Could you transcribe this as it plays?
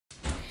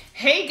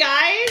Hey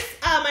guys,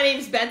 my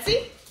name's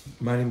Betsy.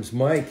 My name's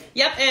Mike.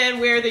 Yep,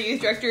 and we're the youth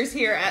directors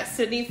here at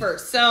Sydney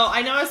First. So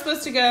I know I was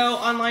supposed to go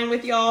online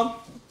with y'all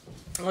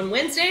on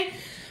Wednesday,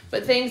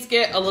 but things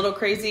get a little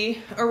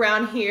crazy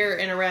around here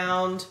and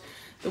around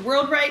the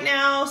world right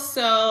now.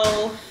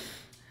 So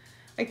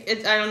I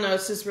don't know,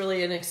 it's just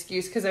really an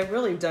excuse because I've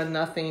really done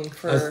nothing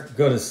for... I was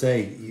going to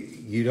say,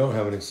 you don't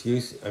have an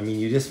excuse. I mean,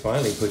 you just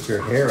finally put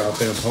your hair up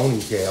in a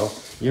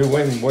ponytail. You're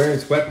wearing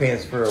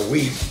sweatpants for a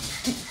week.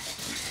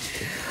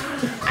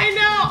 I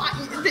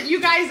know,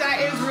 you guys, that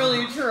is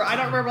really true. I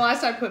don't remember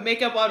last time I put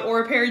makeup on or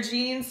a pair of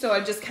jeans, so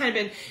I've just kind of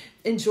been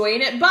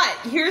enjoying it. But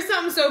here's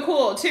something so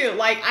cool, too.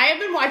 Like, I have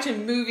been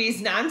watching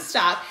movies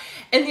nonstop.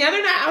 And the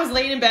other night I was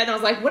laying in bed and I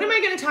was like, what am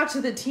I going to talk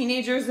to the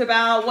teenagers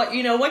about? What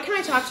can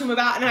I talk to them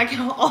about? And the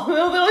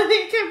only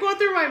thing that kept going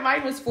through my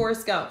mind was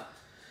Forrest Gump.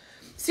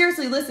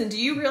 Seriously, listen, do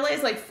you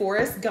realize like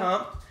Forrest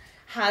Gump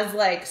has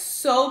like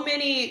so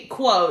many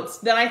quotes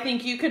that I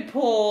think you could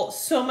pull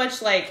so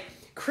much like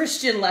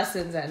Christian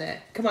lessons in it?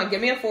 Come on, give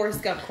me a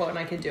Forrest Gump quote and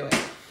I can do it.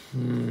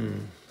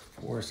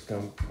 Forrest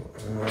Gump.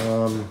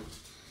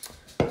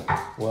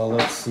 Well,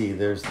 let's see.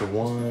 There's the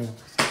one.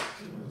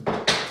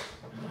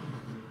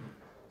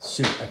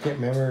 Shoot, I can't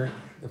remember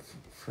the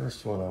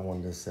first one I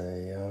wanted to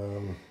say.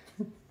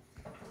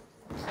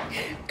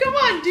 Come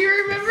on, do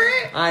you remember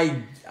it?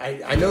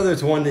 I know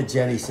there's one that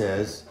Jenny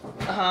says.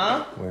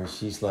 Uh-huh. Where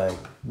she's like,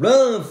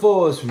 run,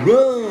 Forrest,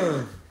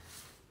 run.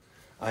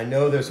 I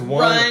know there's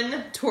one.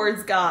 Run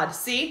towards God.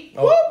 See?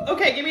 Oh. Woo!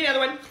 Okay, give me another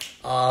one.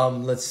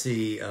 Let's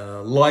see.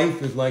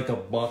 Life is like a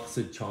box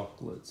of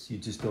chocolates. You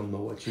just don't know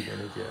what you're going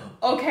to get.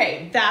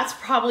 Okay, that's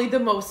probably the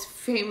most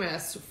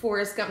famous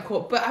Forrest Gump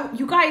quote. But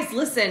you guys,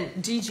 listen,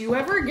 did you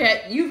ever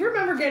you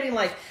remember getting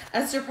like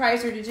a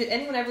surprise, or did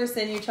anyone ever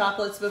send you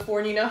chocolates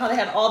before? And you know how they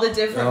had all the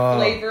different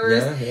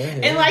flavors? Yeah.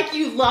 And like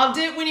you loved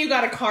it when you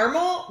got a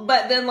caramel,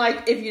 but then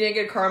like if you didn't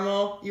get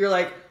caramel, you're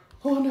like,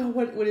 oh no,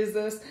 what is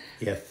this?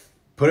 Yeah.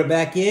 Put it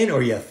back in,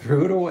 or you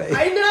threw it away.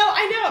 I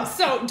know.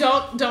 So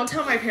don't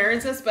tell my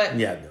parents this, but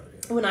no.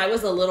 When I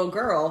was a little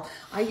girl,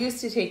 I used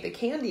to take the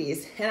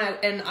candies,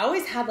 and I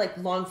always had like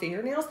long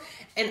fingernails,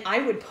 and I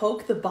would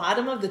poke the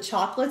bottom of the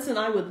chocolates, and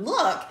I would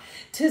look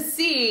to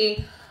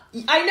see.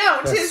 I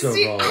know That's so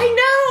see. wrong.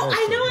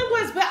 I know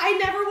it was, but I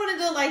never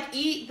wanted to like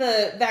eat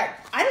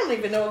that. I don't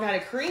even know what kind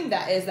of cream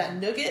that is. That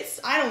nuggets.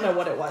 I don't know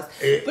what it was,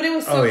 but it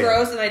was so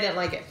gross, and I didn't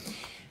like it.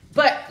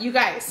 But you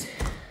guys,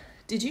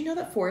 did you know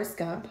that Forrest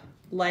Gump?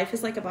 Life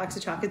is like a box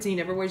of chocolates and you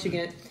never what you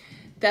get.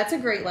 That's a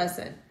great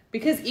lesson.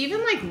 Because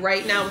even like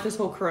right now with this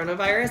whole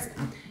coronavirus,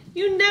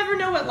 you never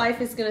know what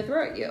life is going to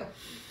throw at you.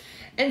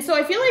 And so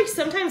I feel like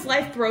sometimes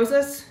life throws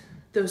us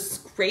those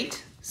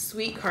great,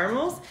 sweet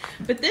caramels.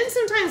 But then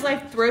sometimes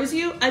life throws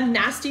you a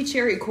nasty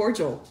cherry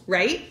cordial,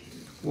 right?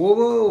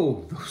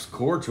 Whoa. Those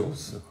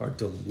cordials are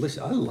delicious.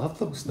 I love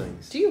those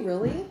things. Do you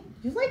really?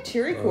 You like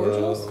cherry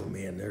cordials? Oh,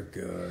 man, they're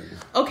good.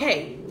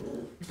 Okay.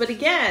 But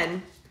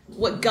again,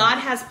 what God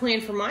has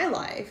planned for my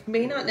life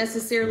may not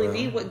necessarily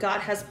be what God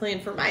has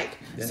planned for Mike.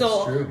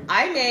 So true.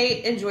 I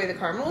may enjoy the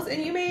caramels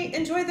and you may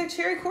enjoy the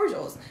cherry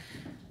cordials.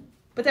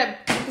 But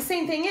the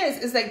same thing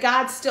is that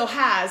God still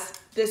has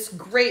this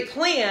great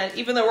plan,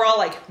 even though we're all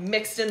like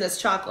mixed in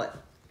this chocolate.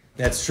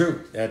 That's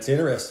true. That's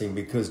interesting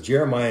because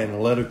Jeremiah in a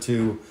letter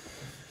to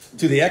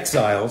the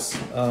exiles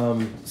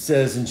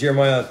says in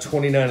Jeremiah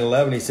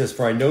 29:11, he says,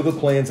 "For I know the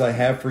plans I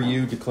have for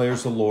you,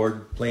 declares the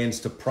Lord, plans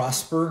to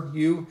prosper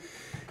you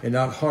and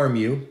not harm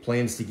you,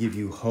 plans to give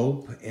you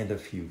hope and a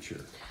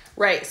future."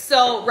 Right.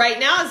 So right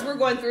now as we're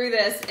going through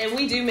this, and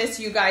we do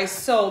miss you guys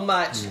so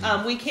much.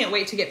 We can't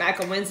wait to get back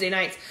on Wednesday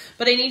nights.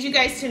 But I need you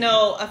guys to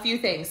know a few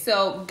things.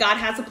 So God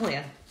has a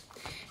plan.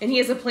 And he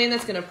has a plan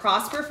that's going to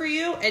prosper for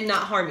you and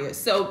not harm you.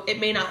 So it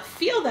may not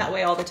feel that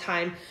way all the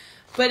time,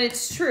 but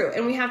it's true.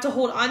 And we have to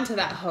hold on to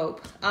that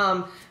hope.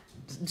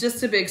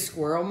 Just a big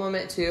squirrel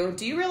moment too.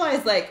 Do you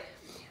realize like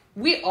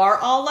we are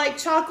all like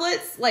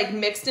chocolates, like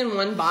mixed in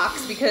one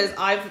box because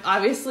I'm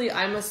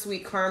a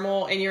sweet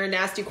caramel and you're a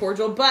nasty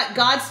cordial, but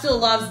God still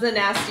loves the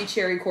nasty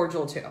cherry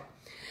cordial too.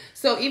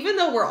 So even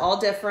though we're all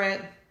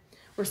different,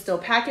 we're still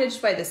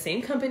packaged by the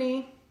same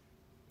company,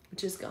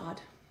 which is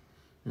God.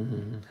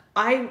 Mm-hmm.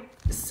 I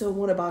so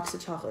want a box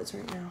of chocolates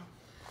right now.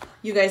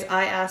 You guys,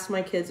 I asked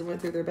my kids and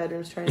went through their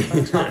bedrooms trying to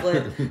find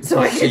chocolate so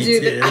I could do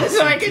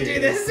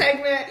this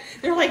segment.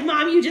 They're like,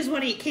 "Mom, you just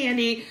want to eat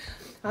candy."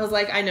 I was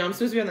like, I know, I'm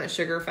supposed to be on that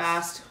sugar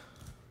fast.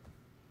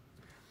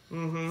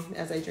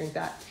 As I drink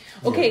that.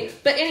 Okay, yeah.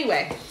 But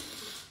anyway,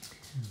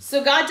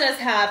 so God does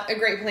have a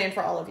great plan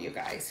for all of you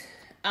guys.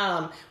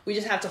 We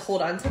just have to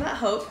hold on to that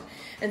hope.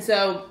 And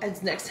so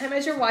as next time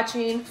as you're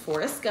watching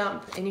Forrest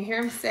Gump and you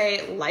hear him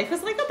say, life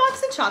is like a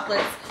box of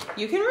chocolates,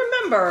 you can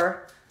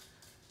remember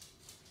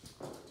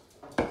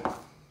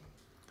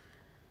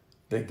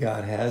that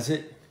God has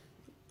it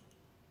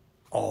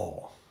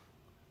all.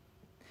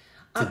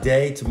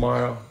 Today,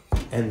 tomorrow,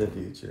 and the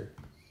future.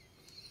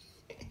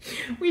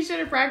 We should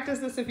have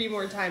practiced this a few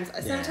more times.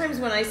 Sometimes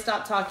when I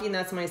stop talking,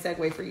 that's my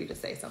segue for you to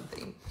say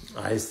something.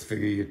 I just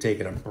figure you're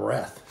taking a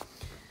breath.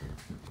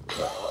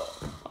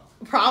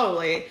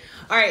 Probably.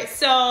 All right,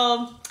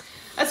 so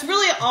that's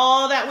really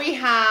all that we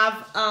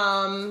have.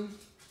 I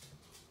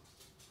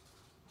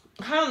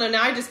don't know.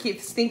 Now I just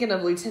keep thinking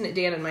of Lieutenant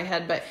Dan in my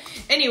head. But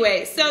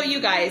anyway, so you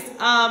guys,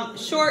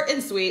 short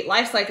and sweet.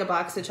 Life's like a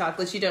box of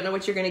chocolates. You don't know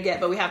what you're going to get,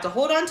 but we have to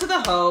hold on to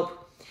the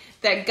hope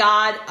that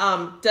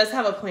God does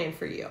have a plan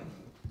for you.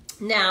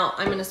 Now,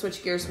 I'm going to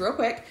switch gears real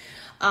quick.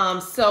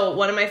 So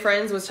one of my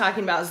friends was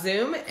talking about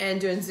Zoom and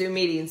doing Zoom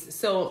meetings.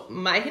 So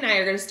Mike and I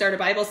are going to start a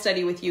Bible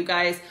study with you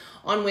guys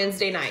on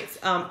Wednesday nights.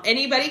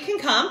 Anybody can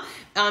come.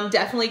 I'm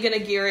definitely going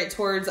to gear it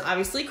towards,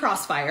 obviously,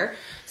 Crossfire.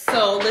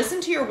 So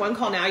listen to your one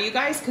call now, you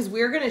guys, because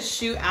we're going to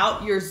shoot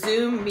out your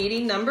Zoom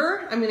meeting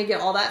number. I'm going to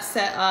get all that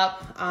set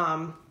up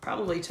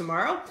probably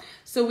tomorrow,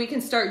 so we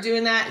can start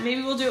doing that.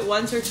 Maybe we'll do it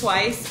once or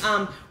twice.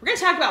 We're going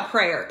to talk about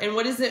prayer and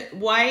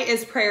why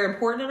is prayer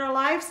important in our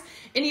lives,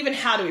 and even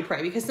how do we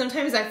pray? Because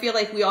sometimes I feel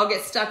like we all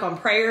get stuck on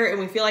prayer and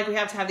we feel like we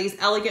have to have these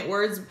elegant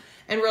words,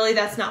 and really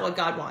that's not what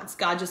God wants.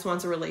 God just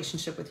wants a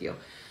relationship with you.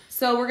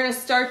 So we're going to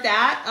start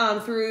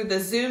that through the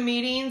Zoom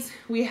meetings.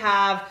 We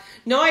have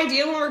no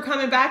idea when we're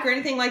coming back or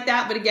anything like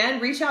that. But again,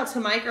 reach out to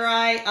Mike or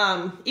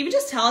I. Even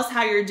just tell us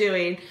how you're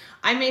doing.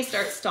 I may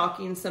start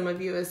stalking some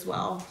of you as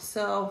well.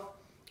 So,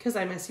 because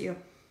I miss you.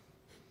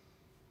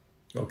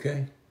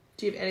 Okay.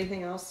 Do you have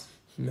anything else?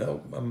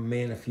 No, I'm a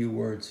man of few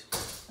words.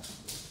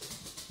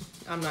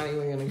 I'm not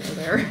even going to go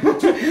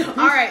there.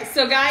 All right.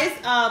 So guys,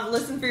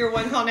 listen for your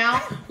one call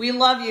now. We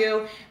love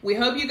you. We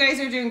hope you guys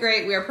are doing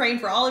great. We are praying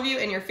for all of you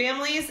and your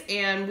families,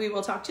 and we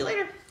will talk to you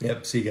later.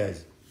 Yep. See you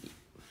guys.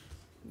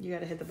 You got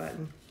to hit the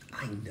button.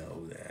 I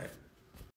know that.